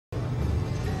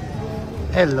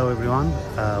Hello everyone,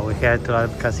 we're here at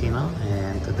Tulip Casino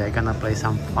and today gonna play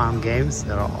some fun games.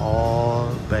 They're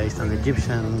all based on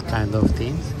Egyptian kind of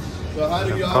themes.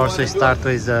 Of course we start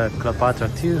with Cleopatra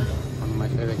 2, one of my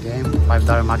favorite games.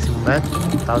 $5 maximum bet,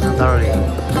 $1,000 in.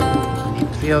 We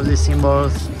need 3 of these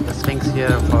symbols, the Sphinx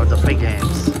here for the free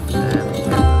games.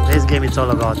 And this game it's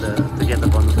all about to get the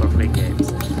bonus for free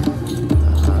games.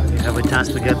 You have a chance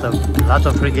to get a lot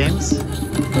of free games.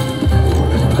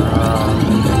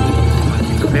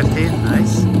 50,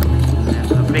 nice. And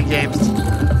the free games,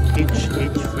 each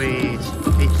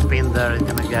spin there is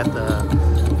gonna get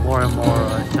more and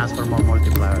more chance for more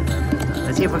multiplier there. But,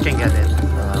 let's see if we can get it.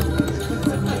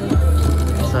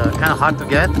 It's kind of hard to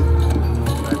get,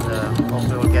 but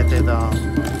hopefully we'll get it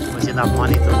with enough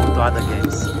money to move to other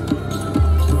games.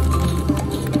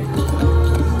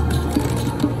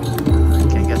 We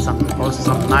can get also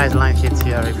some nice line hits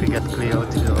here if we get Cleo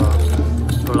to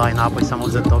line up with some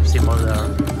of the top symbols there.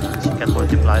 She can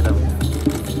multiply them.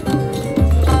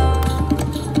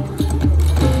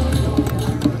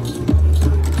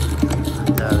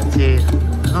 And, let's see, I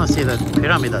don't see the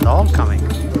pyramid at all coming.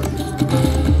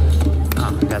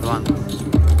 Oh, I got one.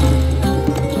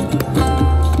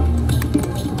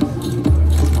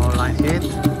 Small line hit.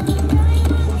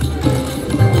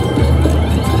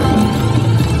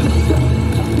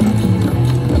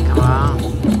 Come on.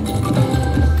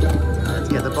 Let's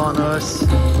get the bonus.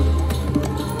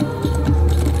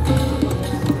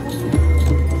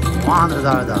 $100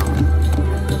 down.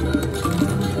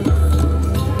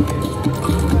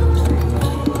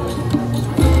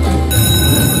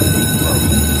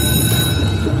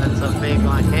 That's a big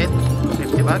line hit.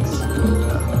 50 bucks.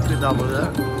 2 double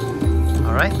there.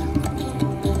 Alright.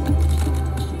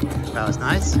 That was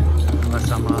nice. Got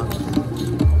some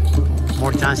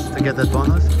more chances to get that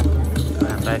bonus.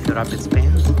 And try a few rapid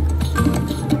spins.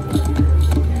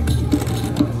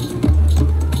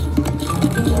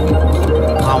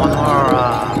 One more.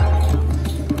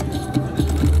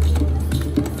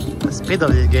 The speed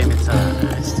of this game it's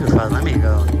too fast. Let me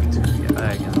go.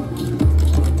 There you go.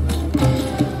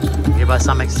 Give us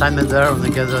some excitement there when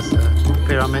it gives us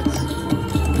pyramids.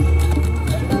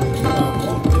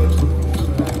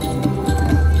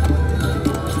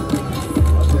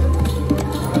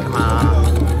 Come on,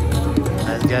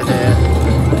 let's get it.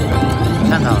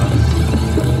 $10.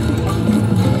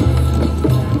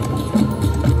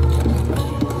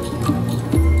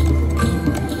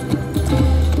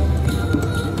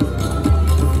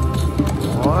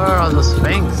 The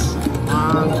Sphinx.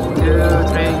 1, 2,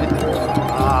 3.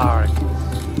 Arc.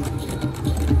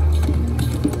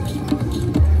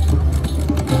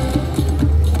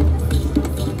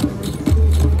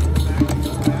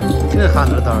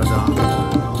 $200 down.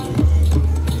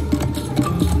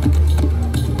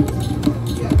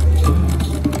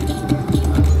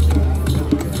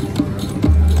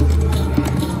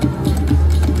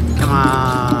 Come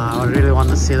on, I really want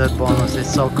to see that bonus.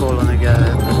 It's so cool when I get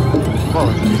it. Oh,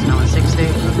 it's now 60,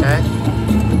 okay.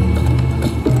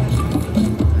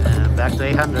 And back to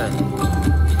 800.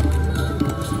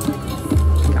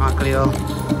 Come on, Cleo.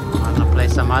 I'm gonna play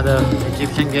some other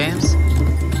Egyptian games.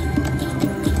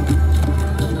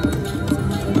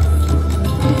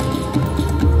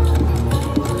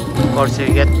 Of course,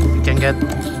 you can get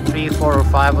 3, 4, or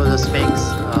 5 of the Sphinx.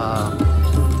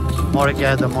 More you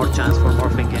get, the more chance for more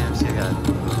free games you get.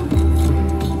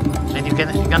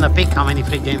 You're gonna pick how many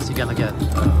free games you're gonna get.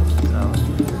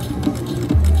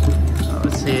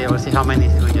 So we'll see how many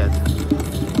we get.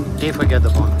 If we get the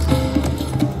bonus.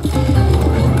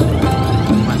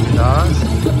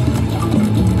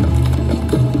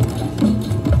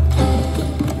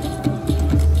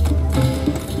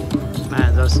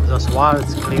 Man, those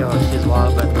wilds, Cleo, she's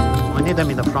wild, but we need them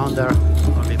in the front there.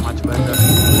 Will be much better.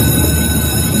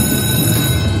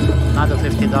 Another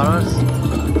 $50.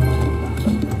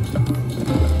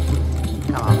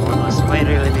 We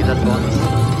really need that bonus.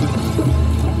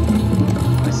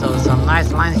 We saw some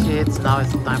nice line hits, now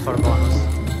it's time for a bonus.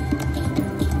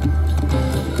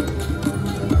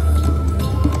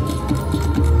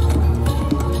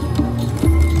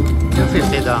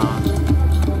 $250 down.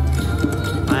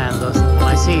 Man, when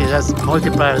I see just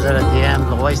multipliers there at the end,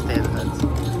 wasted.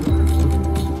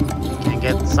 You can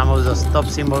get some of those top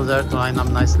symbols there to line up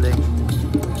nicely.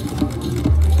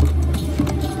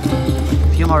 A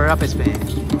few more rapid spins.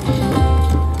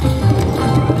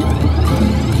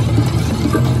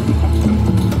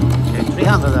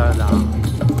 $300 down.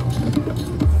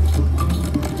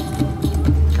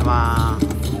 Come on.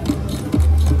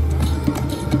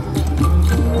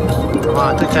 Come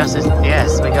on, 2 chances.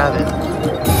 Yes, we got it.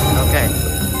 Okay.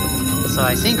 So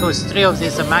I think with 3 of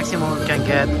these, the maximum we can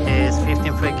get is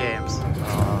 15 free games.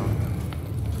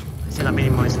 I see the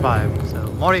minimum is 5. So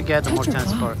the more you get, the more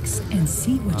chance for. And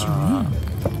see what you win.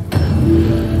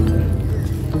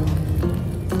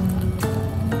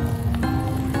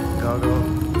 Go.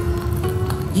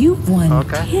 You've won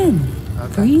 10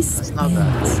 free spins. That's not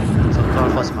bad. So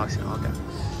 12 was maximum.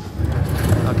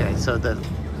 Okay, so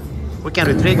we can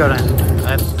retrigger,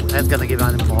 and that's gonna give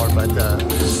any more, but the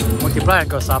multiplier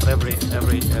goes up every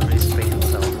spin.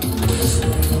 So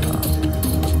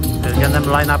we'll get them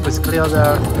line up with Cleo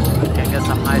there. We can get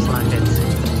some nice line hits.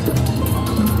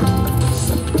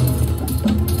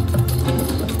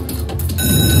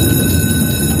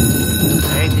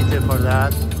 $82 for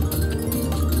that.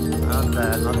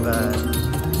 Not bad.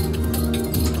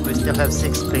 We still have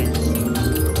 6 spins.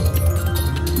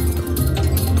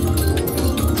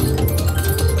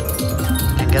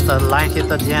 Get a line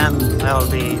hit at the end, that will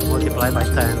be multiplied by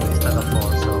 10 instead of 4.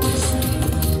 So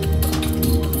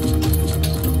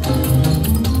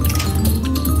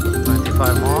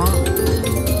 25 more.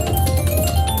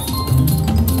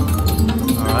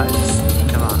 Alright,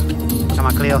 come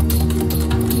on Cleo.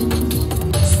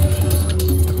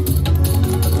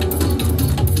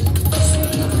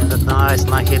 And a nice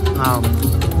line hit now.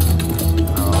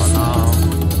 Oh no.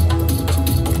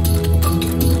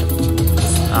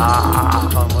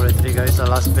 Homori trigger is the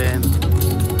last spin.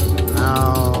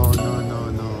 No.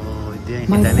 It didn't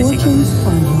hit anything.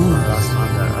 Last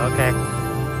one there. Okay.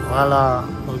 Well,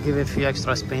 we'll give it a few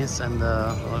extra spins and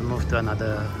we'll move to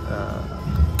another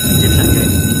Egyptian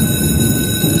game.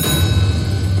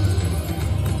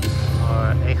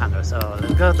 Or 800. So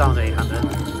let's go down to 800.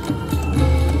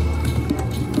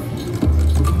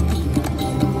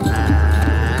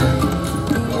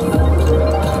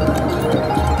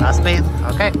 Last spin.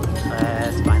 Okay,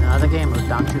 let's find another game. We're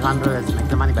down 200. Let's make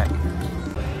the money back.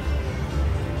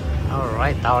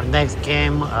 Alright, our next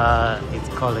game, it's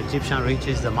called Egyptian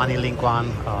Riches, the money link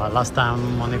one. Last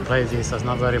time when we played this, was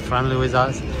not very friendly with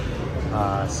us.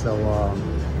 So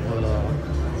we'll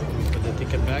put the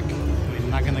ticket back. We're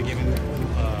not gonna give him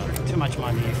too much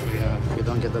money if we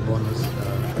don't get the bonus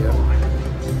here.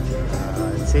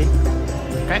 Let's see.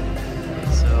 Okay,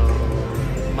 so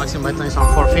maximum button is on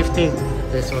 450.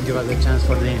 This will give us a chance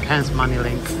for the enhanced money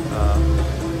link.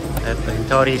 That in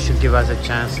theory should give us a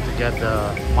chance to get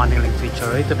the money link feature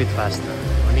a little bit faster.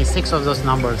 We need 6 of those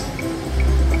numbers.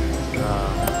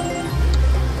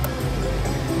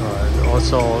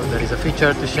 Also, there is a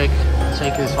feature to shake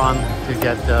this one to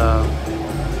get to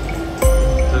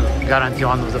guarantee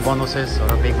one of the bonuses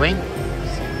or a big win.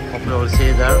 Hopefully, we'll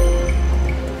see it there.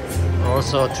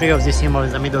 Also, 3 of these symbols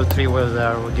in the middle 3 wheels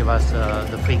there will give us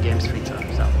the free games feature.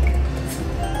 So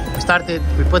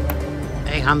we put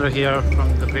 800 here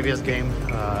from the previous game.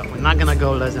 We're not gonna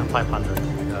go less than 500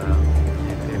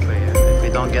 if we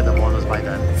don't get the bonus by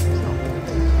then.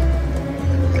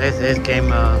 So this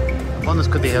game, bonus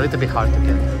could be a little bit hard to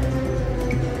get,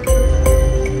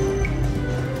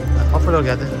 but hopefully we'll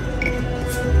get it.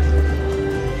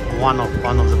 One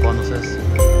of the bonuses.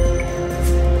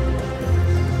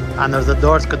 Under the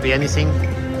doors could be anything.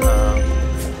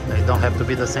 They don't have to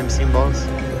be the same symbols.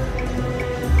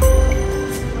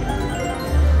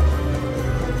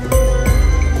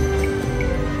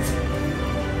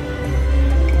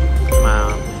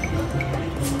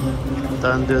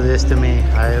 Don't do this to me.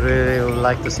 I really would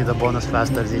like to see the bonus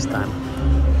faster this time.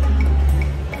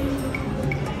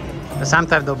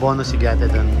 Sometimes the bonus you get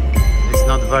it and it's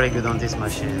not very good on this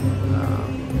machine.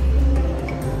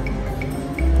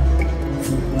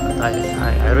 But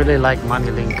I really like money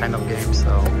link kind of games,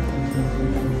 so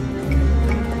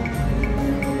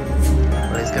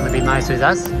but it's gonna be nice with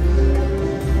us.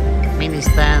 Minis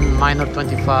 10, minor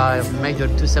 25, major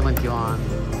 271,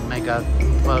 mega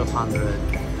 1200.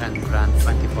 And grand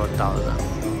 24,000.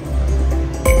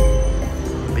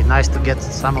 It'd be nice to get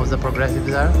some of the progressive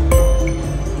there.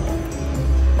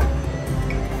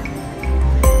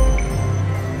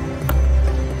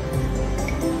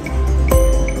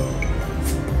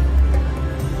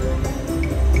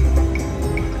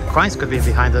 Coins could be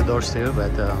behind the doors too,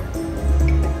 but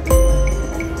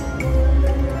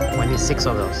we need 6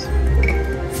 of those.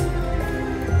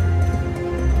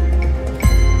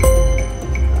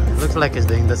 Looks like it's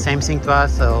doing the same thing to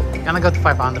us, so we're gonna go to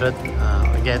 500.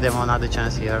 We get them another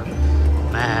chance here.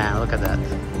 Man, look at that.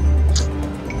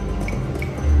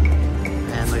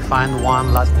 And we find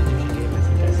one last Egyptian game, I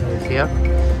think I saw it here.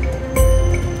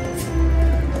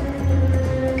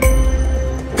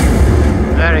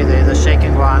 There it is, a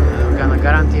shaking one. We're gonna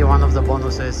guarantee one of the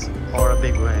bonuses or a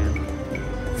big win.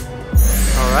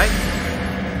 Alright.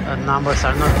 numbers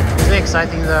are not too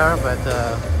exciting there, but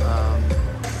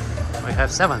we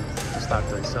have 7 to start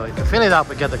with. So if you fill it up,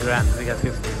 we get the grand. We get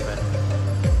 15. But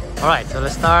all right, so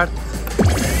let's start.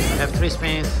 We have 3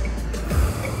 spins.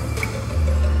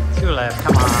 2 left.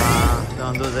 Come on,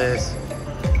 don't do this.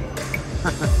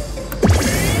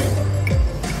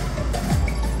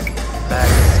 That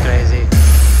is crazy.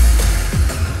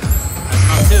 That's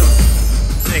not too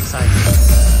exciting.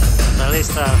 At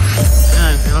least,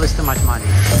 at least too much money.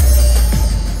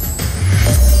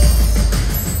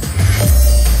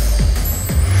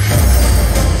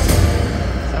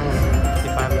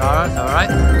 $55. All right.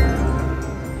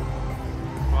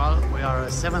 Well, we are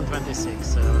at 726.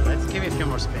 So let's give it a few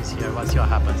more space here. Let's see what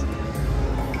happens.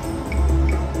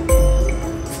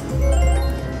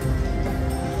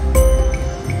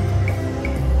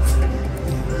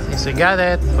 Since we got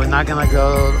it, we're not gonna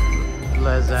go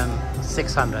less than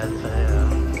 600. So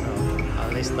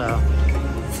at least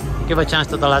give a chance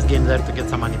to the last game there to get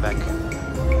some money back.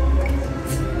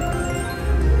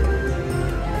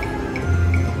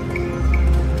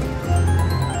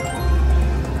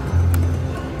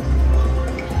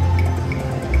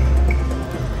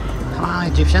 Come on,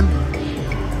 Egyptian.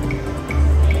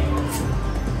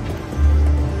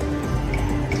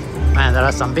 Man, there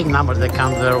are some big numbers that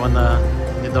come there when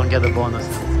you don't get the bonus.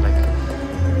 It's like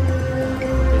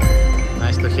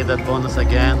nice to hit that bonus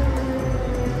again.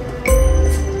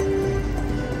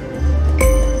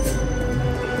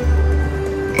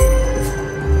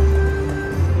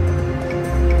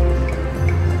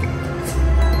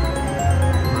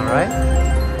 All right,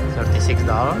 $36.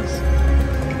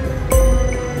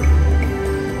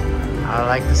 I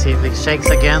like to see if it shakes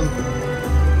again.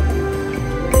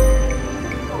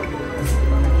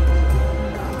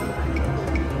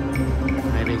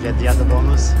 Get the other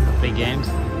bonus, 3 games.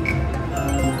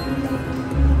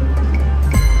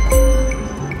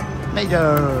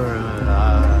 Major,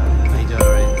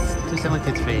 it's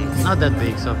 273. It's not that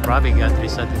big, so probably got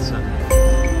reset it soon.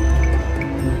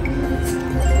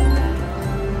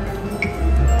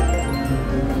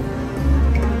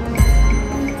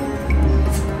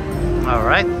 All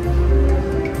right,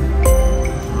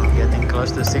 we're getting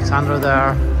close to 600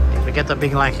 there. If we get a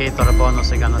big line hit or a bonus,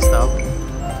 we're gonna stop.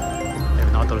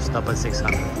 Will stop at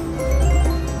 600.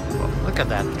 Oh, look at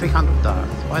that, $300.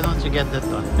 Why don't you get that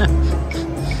one?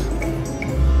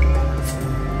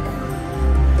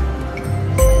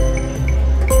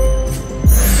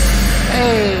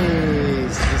 Hey,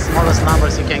 it's the smallest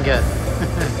numbers you can get.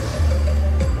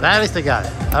 That is the guy.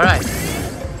 All right,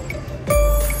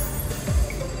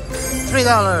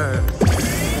 $3.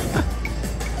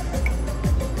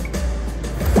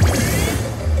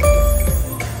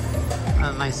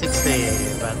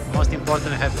 960, but most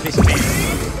important, I have 3 spins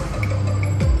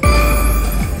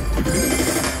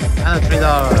and $3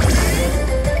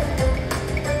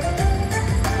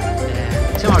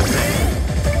 and 2 more spins.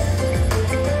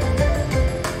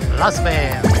 Last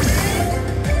spin.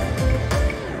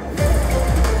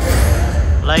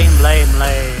 Lame.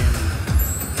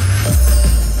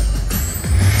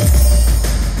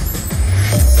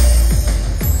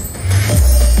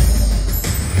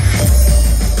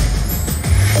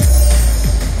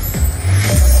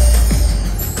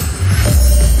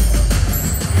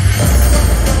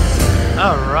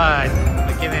 Alright,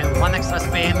 we're giving 1 extra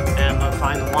spin and we'll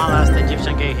find 1 last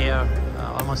Egyptian game here.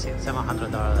 Almost $700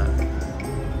 there.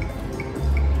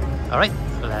 Alright,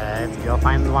 let's go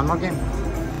find 1 more game.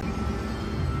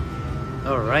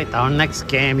 Alright, our next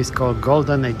game is called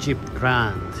Golden Egypt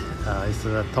Grand. It's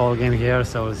a tall game here,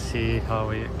 so we'll see how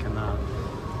we can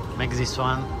make this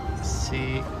one.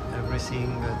 See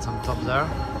everything that's on top there.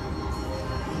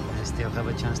 I still have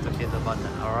a chance to hit the button.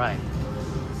 Alright,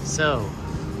 so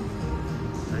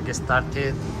I get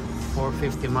started.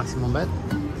 450 maximum bet.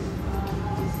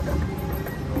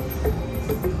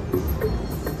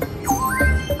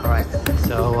 Alright,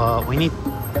 so we need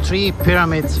 3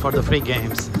 pyramids for the free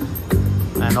games,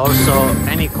 and also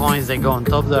any coins that go on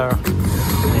top there.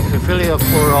 If you fill your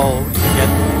full row,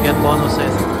 you get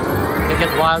bonuses. You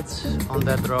get wilds on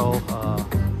that row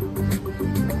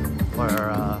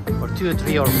for 2,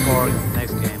 3 or 4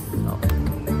 next game. So.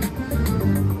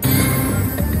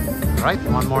 Right,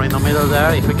 1 more in the middle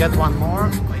there. If we get 1 more,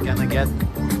 we're gonna get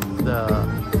the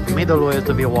middle wheel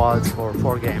to be wilds for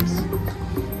 4 games.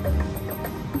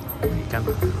 You can,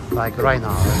 like right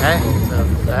now, okay? So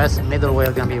the middle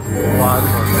wheel gonna be wild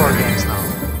for 4 games now.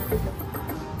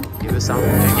 Give you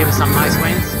some nice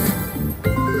wins.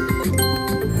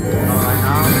 Alright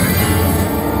now.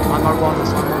 1 more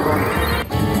bonus.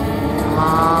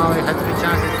 We had 3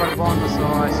 chances for bonus, so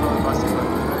I saw it possible.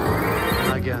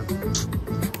 And again.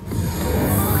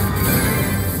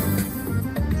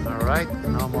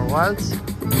 wilds.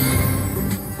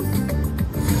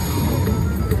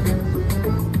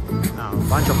 No, a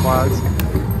bunch of wilds.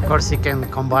 Of course, you can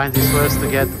combine these words to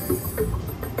get.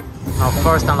 Now,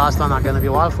 first and last one are gonna be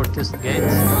wild for 2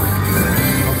 games.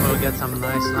 Hopefully, we'll get some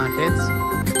nice land hits.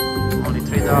 Only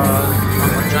 $3.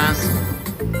 One more chance.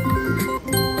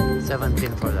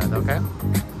 17 for that. Okay.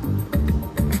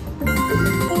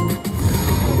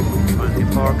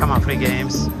 24. Come on, 3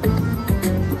 games.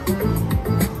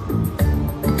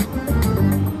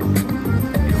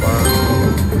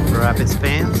 Rapid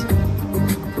spins.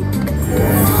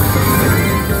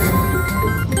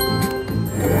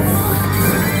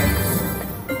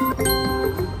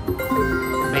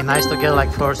 Be nice to get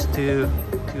like first two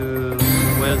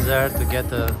wheels there to get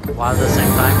the wild at the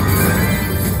same time.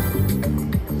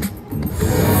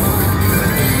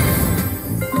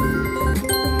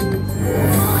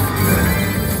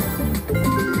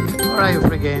 Alright,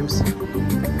 3 games.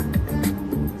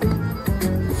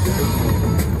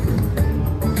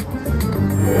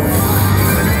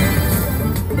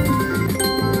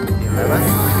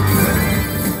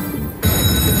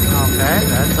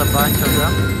 That's a bunch of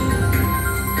them.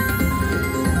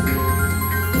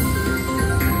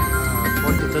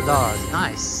 $42.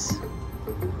 Nice.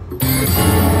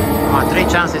 Come on, 3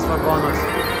 chances for bonus.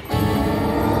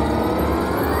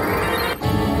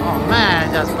 Oh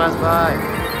man, just passed by.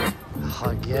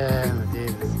 Again,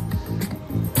 dude.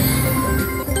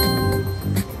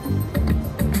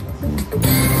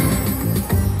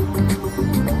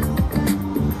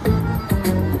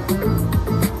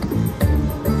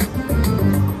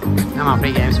 Come on,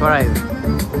 3 games, where are you?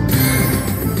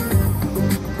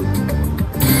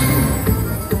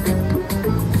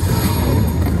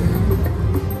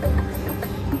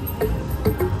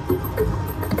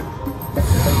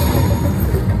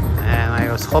 And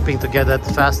I was hoping to get that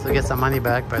fast to get some money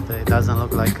back, but it doesn't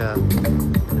look like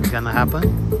it's gonna happen.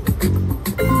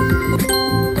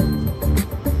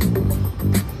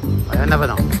 But I never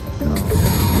know. So,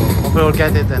 hopefully we'll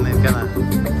get it and it's gonna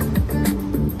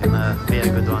be a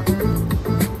good one.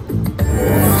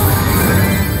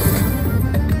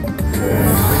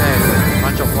 Okay,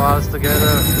 bunch of walls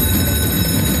together.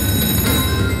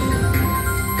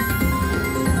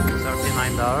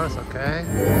 $39, okay.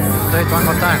 Let's do it one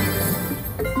more time.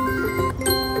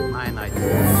 9.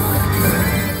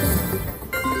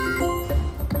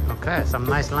 Okay, some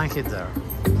nice line hits there.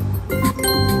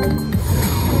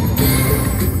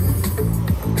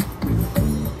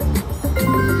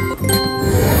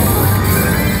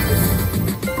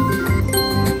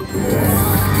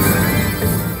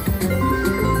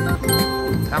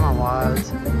 Come on, wilds.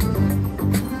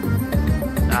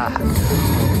 Ah.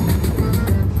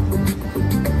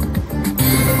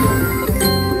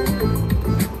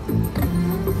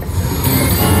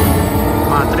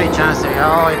 Come on, 3 chances.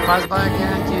 Oh, it passed by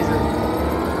again, Jesus.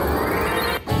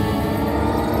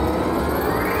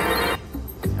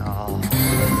 Oh,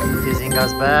 teasing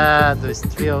us bad. There's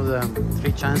 3 of them.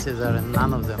 3 chances there and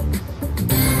none of them.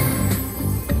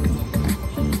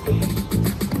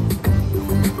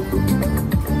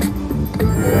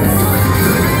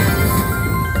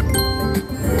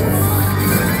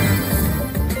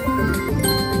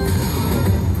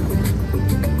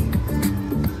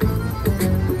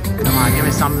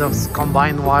 Some of those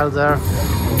combined wild there.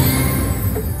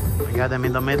 We got them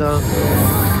in the middle.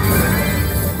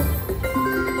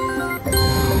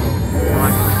 Come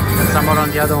on, get some more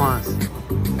on the other ones.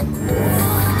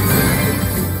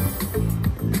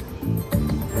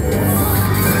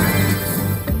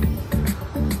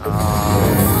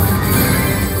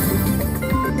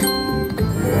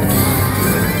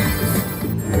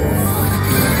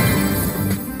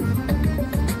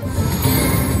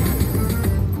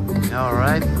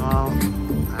 Alright, well,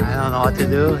 I don't know what to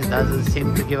do. It doesn't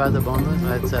seem to give us a bonus.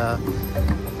 Let's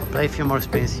play a few more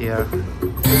spins here.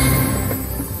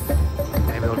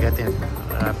 Maybe we'll get in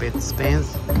rapid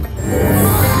spins.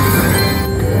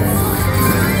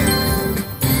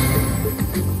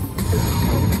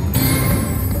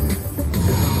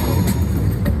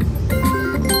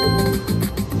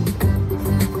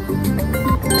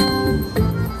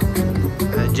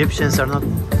 The Egyptians are not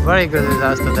very good with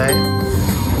us today.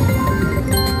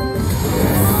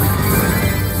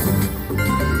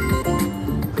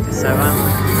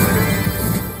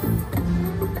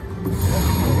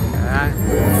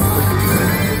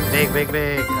 Okay.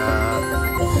 Big.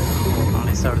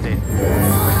 Only 30.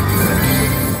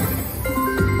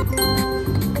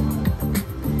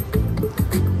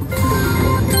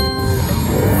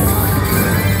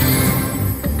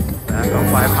 Back on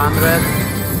 500.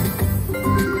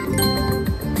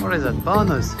 What is that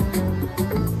bonus?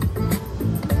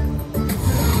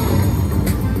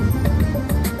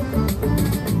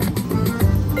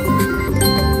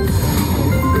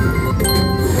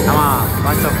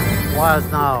 wilds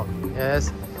now.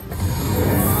 Yes.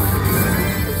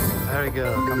 Very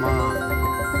good. Come on.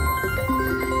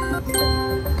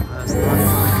 That's not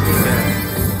ticket.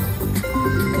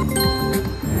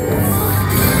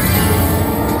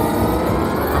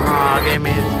 Come on, give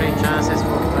me 3 chances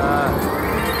for that.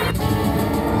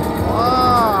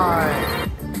 Why?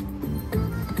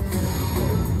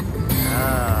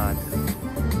 God.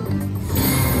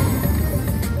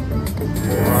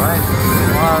 Alright.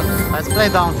 Well, let's play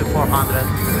down to 400.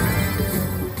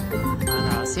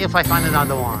 And see if I find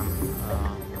another one.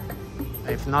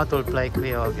 If not, we'll play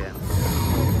Clio again.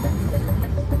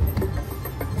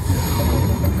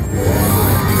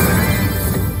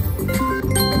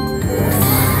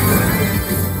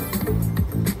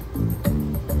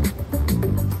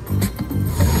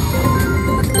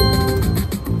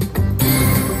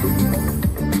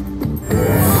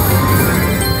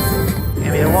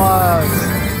 Give me the words.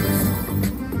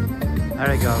 There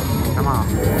we go. Come on.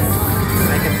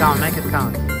 Make it count, make it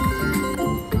count.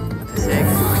 26.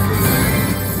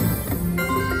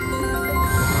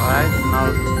 Alright, now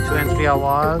 2 and 3 are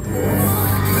wild.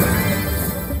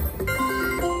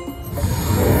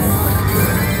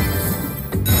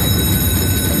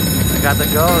 I got the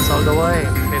ghost all the way.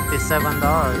 $57.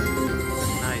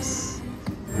 Nice.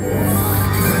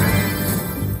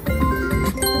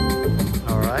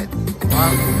 Alright.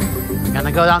 Well, I'm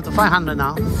gonna go down to 500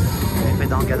 now. If we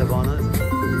don't get a bonus.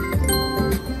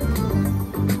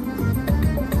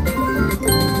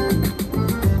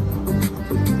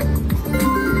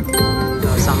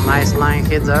 Some nice line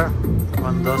hits there.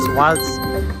 When those wilds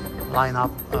line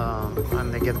up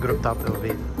and they get grouped up, it will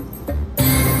be.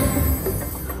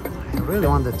 I really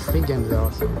wanted 3 games there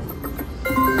also.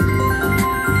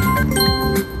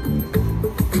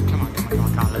 Come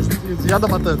on. Let's do the other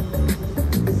button.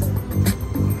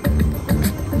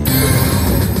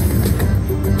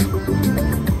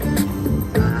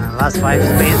 Last 5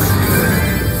 spins.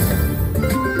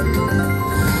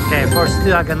 Okay, first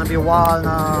 2 are gonna be wild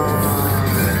now.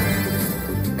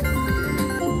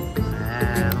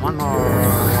 One more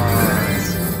was.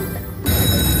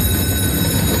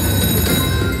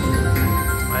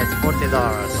 It's $40.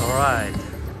 Alright.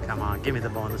 Come on, give me the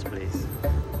bonus, please.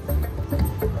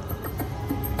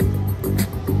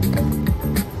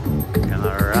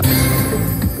 Gonna wrap it.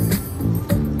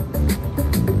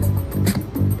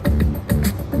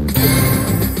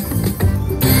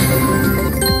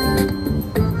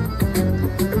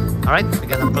 Alright, we're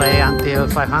gonna play until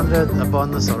 500, a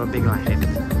bonus or a big line hit.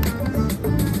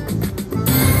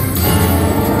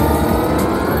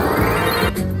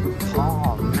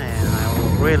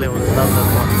 Really would love that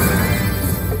one.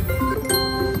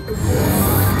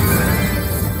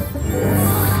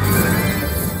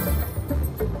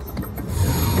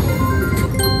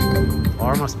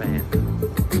 Almost pain.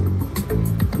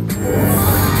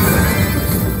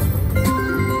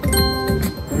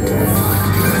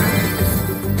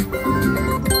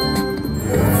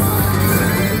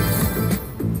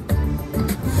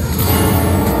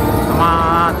 Come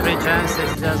on, 3 chances,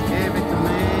 just give it to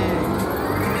me.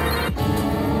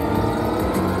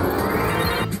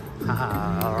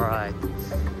 Alright.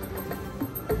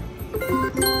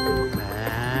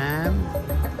 And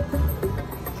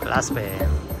last spin.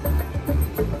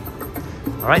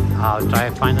 Alright, I'll try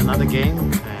to find another game,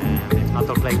 and if not,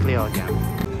 I'll play Clio again.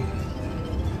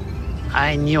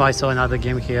 I knew I saw another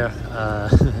game here.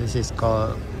 This is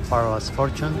called Pharaoh's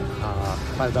Fortune.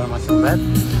 $5 maximum bet.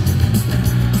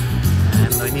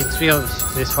 And we need 3 of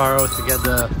these Pharaohs to get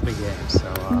the free game. So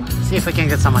see if we can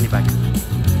get some money back.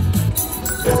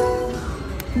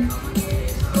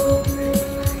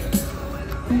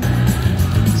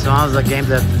 It's one of the games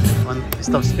that when you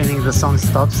stop spinning, the song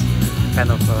stops.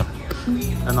 Kind of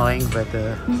annoying, but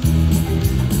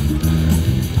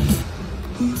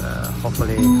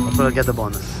hopefully we'll get the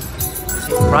bonus.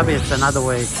 Probably it's another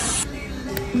way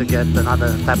to get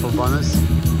another type of bonus.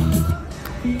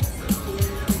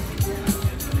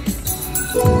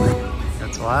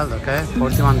 That's wild. Okay,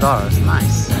 $41.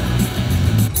 Nice.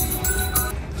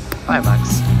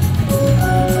 $5.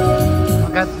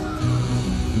 Okay.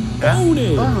 Yeah,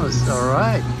 bonus. All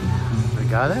right. I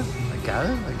got it.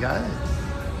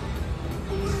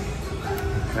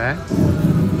 Okay.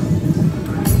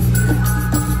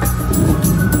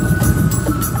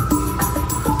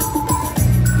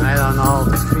 I don't know.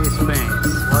 3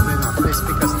 spins. What is not? Please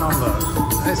pick a number.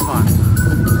 This one.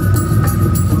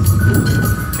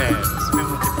 Okay. Spin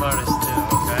multiplier is 2.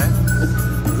 Okay.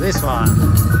 This one.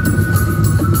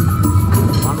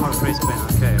 One more free spin.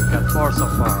 Okay. We got 4 so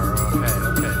far.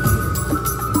 Okay.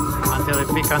 Until we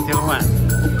pick until when?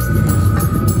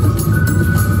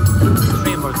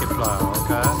 3 more multiplier,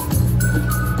 okay.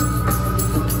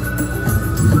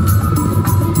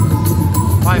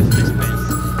 5 free spins.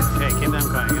 Okay, keep them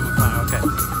going, okay.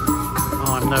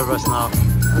 Oh, I'm nervous now.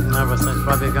 I'm nervous, I'm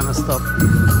probably gonna stop.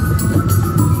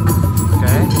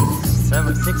 Okay,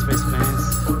 6 free spins.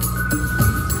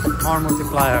 More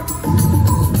multiplier.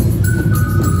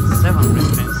 7 free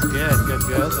spins. Good.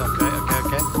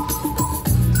 Okay.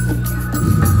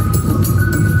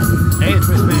 8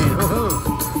 free spins. Woohoo!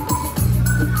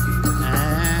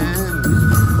 And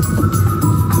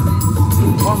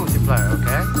 4 multiplier.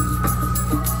 Okay.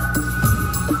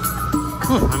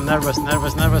 Whew, I'm nervous. 9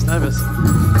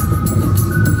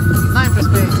 free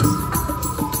spins.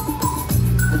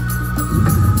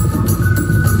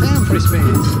 10 free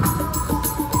spins.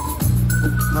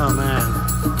 Oh man.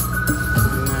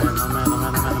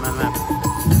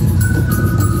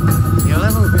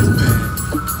 11 free spins.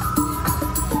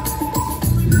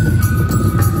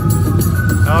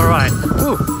 Alright.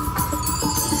 Whew.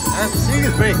 That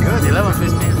is pretty good. 11 free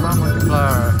spins, 1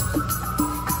 multiplier.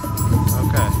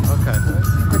 Okay. I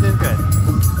think we did good.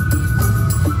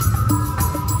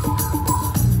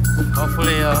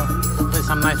 Hopefully play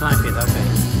some nice line feed. Okay.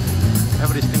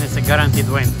 Every spin is a guaranteed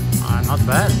win. Not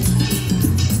bad.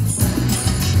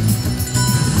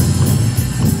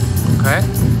 Okay.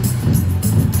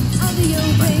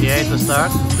 28 to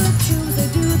start.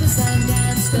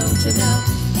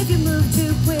 If you move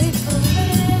too quick,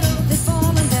 they're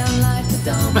falling down like a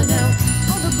domino.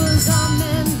 All the bulls are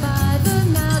men by the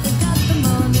now, they got the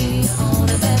money on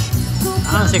a bet. I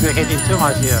don't think we're hitting too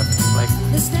much here. Like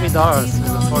 $3 is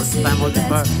the first time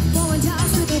multiplier.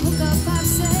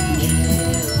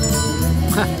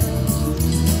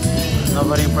 Not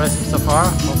very impressive so far.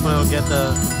 Hopefully we'll get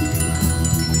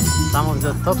some of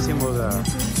the Topsy move there.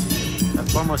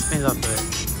 4 more spins after it.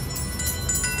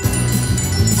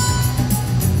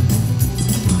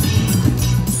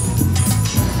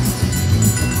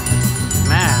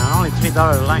 Man, only $3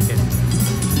 line hit.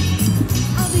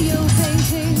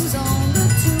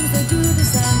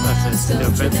 That's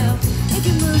stupid.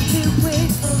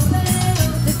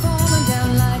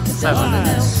 7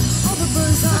 minutes.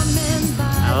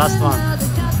 And last one.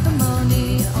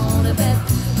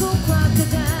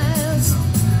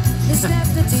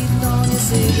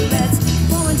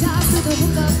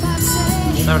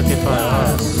 35.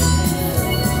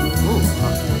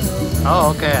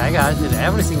 Oh, okay, I got it.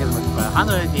 Everything is multiplied.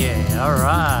 188.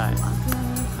 Alright.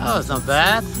 Oh, it's not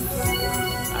bad.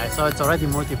 I saw it's already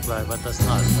multiplied, but that's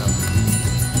not. So.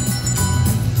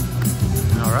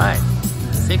 Alright.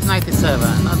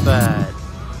 697. Not bad.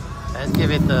 Let's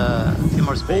give it a few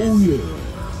more spins. Oh, yeah.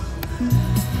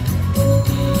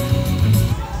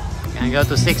 Can go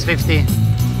to 650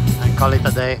 and call it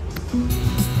a day.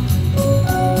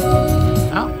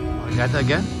 Oh, we got it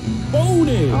again.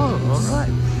 Bonus! Oh,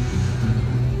 alright.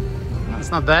 That's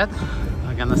not bad.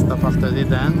 I'm gonna stop after this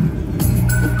then.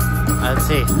 Let's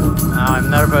see. Now I'm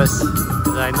nervous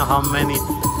because I know how many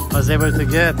I was able to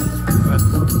get. But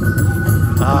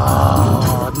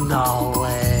oh, no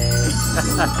way.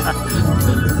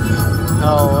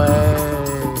 No way.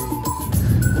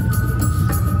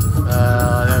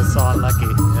 That's so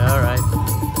unlucky. Alright.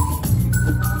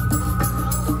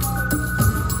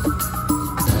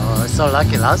 Oh, I was so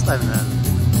lucky last time then.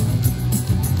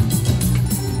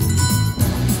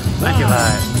 25.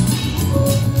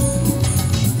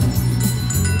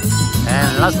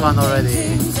 And last one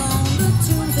already.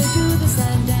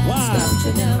 Wow.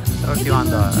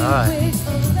 $31. Alright.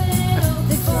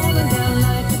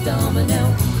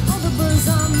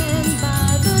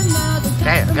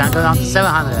 Okay, we're gonna go down to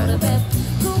 700.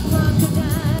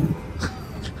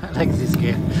 I like this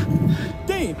game.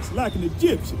 Dance like an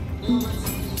Egyptian.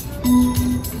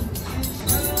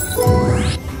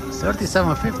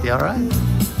 37.50, alright.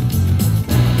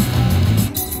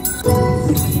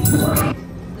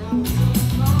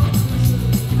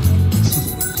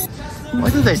 Why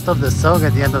do they stop the song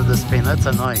at the end of the spin? That's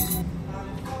annoying.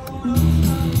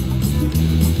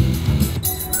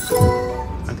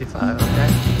 25, okay.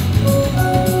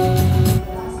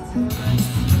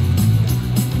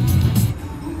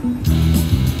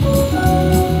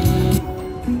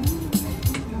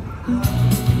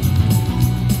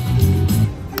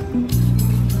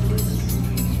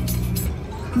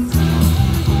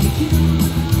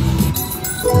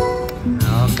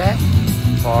 Okay,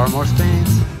 4 more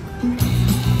spins.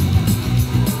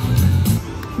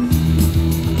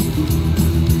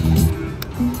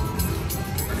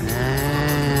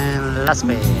 And last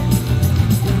spin.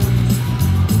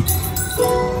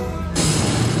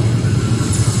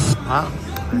 Well,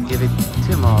 I'll give it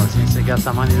 2 more since we got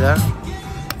some money there.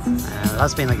 And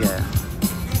last spin again.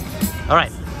 All right,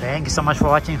 thank you so much for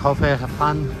watching. Hopefully you have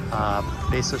fun.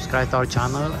 Please subscribe to our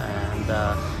channel, and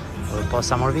we'll post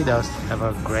some more videos. Have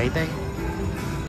a great day.